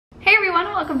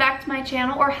everyone, welcome back to my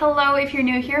channel, or hello if you're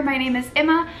new here. My name is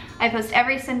Emma. I post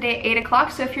every Sunday at 8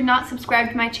 o'clock, so if you're not subscribed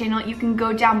to my channel, you can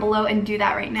go down below and do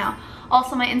that right now.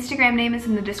 Also, my Instagram name is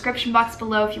in the description box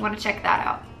below if you want to check that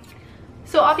out.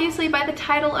 So obviously by the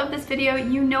title of this video,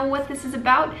 you know what this is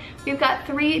about. We've got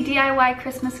 3 DIY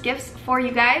Christmas gifts for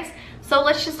you guys, so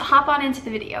let's just hop on into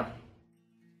the video.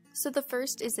 So the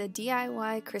first is a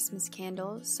DIY Christmas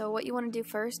candle. So what you want to do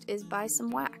first is buy some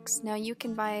wax. Now you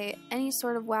can buy any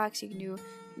sort of wax. You can do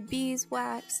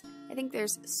beeswax. I think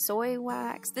there's soy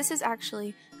wax. This is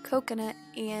actually coconut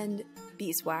and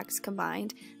beeswax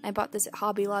combined. I bought this at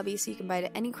Hobby Lobby, so you can buy it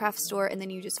at any craft store and then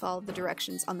you just follow the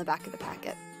directions on the back of the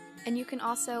packet. And you can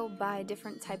also buy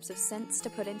different types of scents to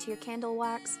put into your candle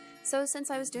wax. So since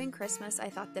I was doing Christmas, I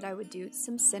thought that I would do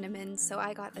some cinnamon, so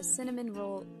I got a cinnamon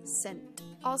roll scent.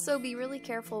 Also, be really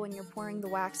careful when you're pouring the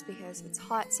wax because it's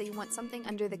hot, so you want something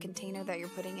under the container that you're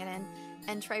putting it in,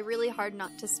 and try really hard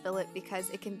not to spill it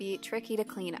because it can be tricky to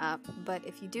clean up. But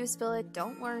if you do spill it,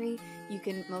 don't worry, you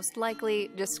can most likely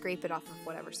just scrape it off of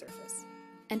whatever surface.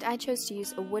 And I chose to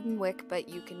use a wooden wick, but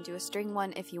you can do a string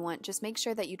one if you want. Just make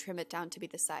sure that you trim it down to be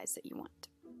the size that you want.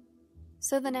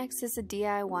 So the next is a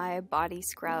DIY body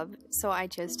scrub. So I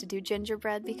chose to do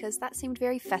gingerbread because that seemed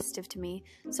very festive to me.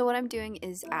 So what I'm doing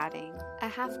is adding a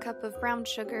half cup of brown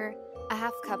sugar, a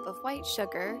half cup of white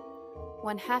sugar,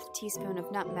 1/2 teaspoon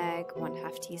of nutmeg,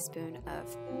 1/2 teaspoon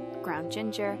of ground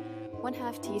ginger,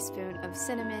 1/2 teaspoon of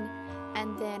cinnamon,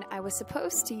 and then I was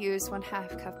supposed to use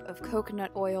 1/2 cup of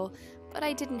coconut oil, but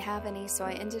I didn't have any, so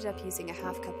I ended up using a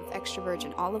 1/2 cup of extra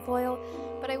virgin olive oil.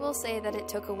 But I will say that it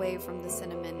took away from the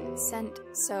cinnamon scent,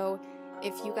 so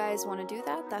if you guys want to do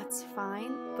that, that's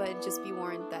fine, but just be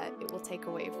warned that it will take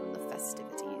away from the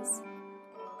festivities.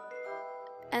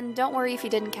 And don't worry if you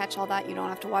didn't catch all that, you don't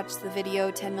have to watch the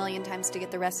video 10 million times to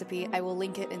get the recipe. I will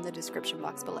link it in the description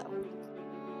box below.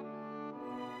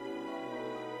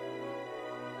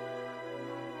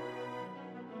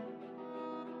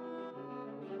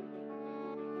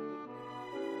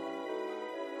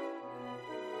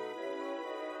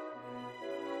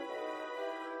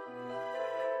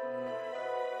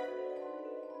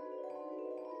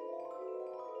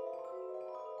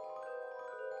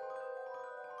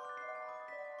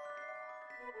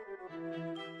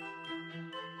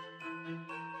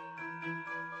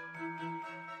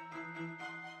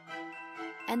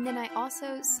 And then I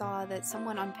also saw that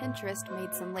someone on Pinterest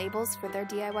made some labels for their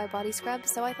DIY body scrub,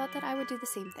 so I thought that I would do the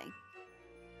same thing.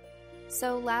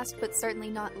 So last but certainly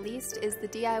not least is the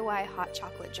DIY hot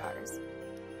chocolate jars.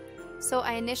 So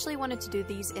I initially wanted to do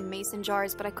these in mason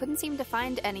jars, but I couldn't seem to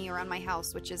find any around my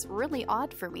house, which is really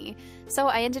odd for me. So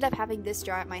I ended up having this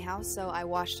jar at my house, so I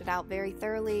washed it out very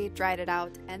thoroughly, dried it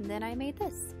out, and then I made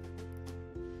this.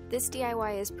 This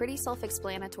DIY is pretty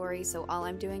self-explanatory, so all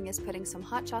I'm doing is putting some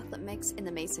hot chocolate mix in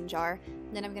the mason jar,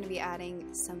 then I'm going to be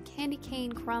adding some candy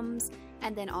cane crumbs,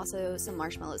 and then also some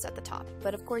marshmallows at the top.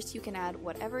 But of course you can add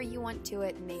whatever you want to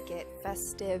it, make it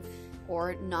festive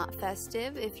or not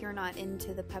festive if you're not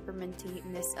into the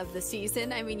peppermintiness of the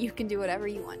season. I mean, you can do whatever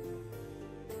you want.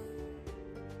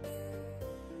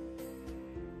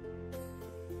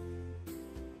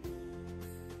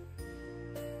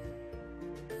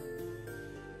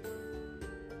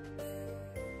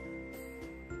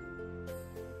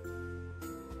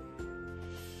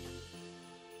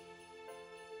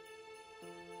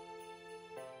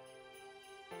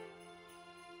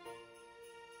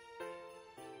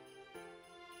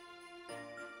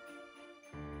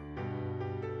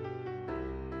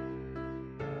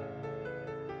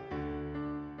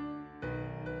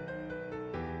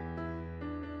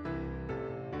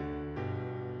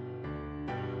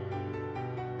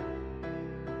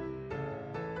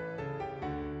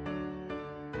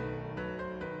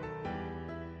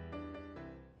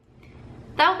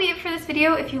 That'll be it for this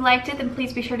video. If you liked it, then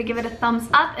please be sure to give it a thumbs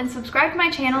up and subscribe to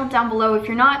my channel down below if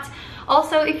you're not.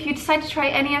 Also, if you decide to try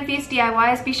any of these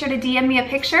DIYs, be sure to DM me a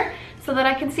picture so that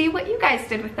I can see what you guys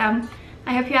did with them.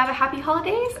 I hope you have a happy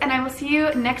holidays, and I will see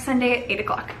you next Sunday at 8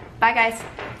 o'clock. Bye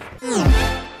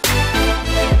guys.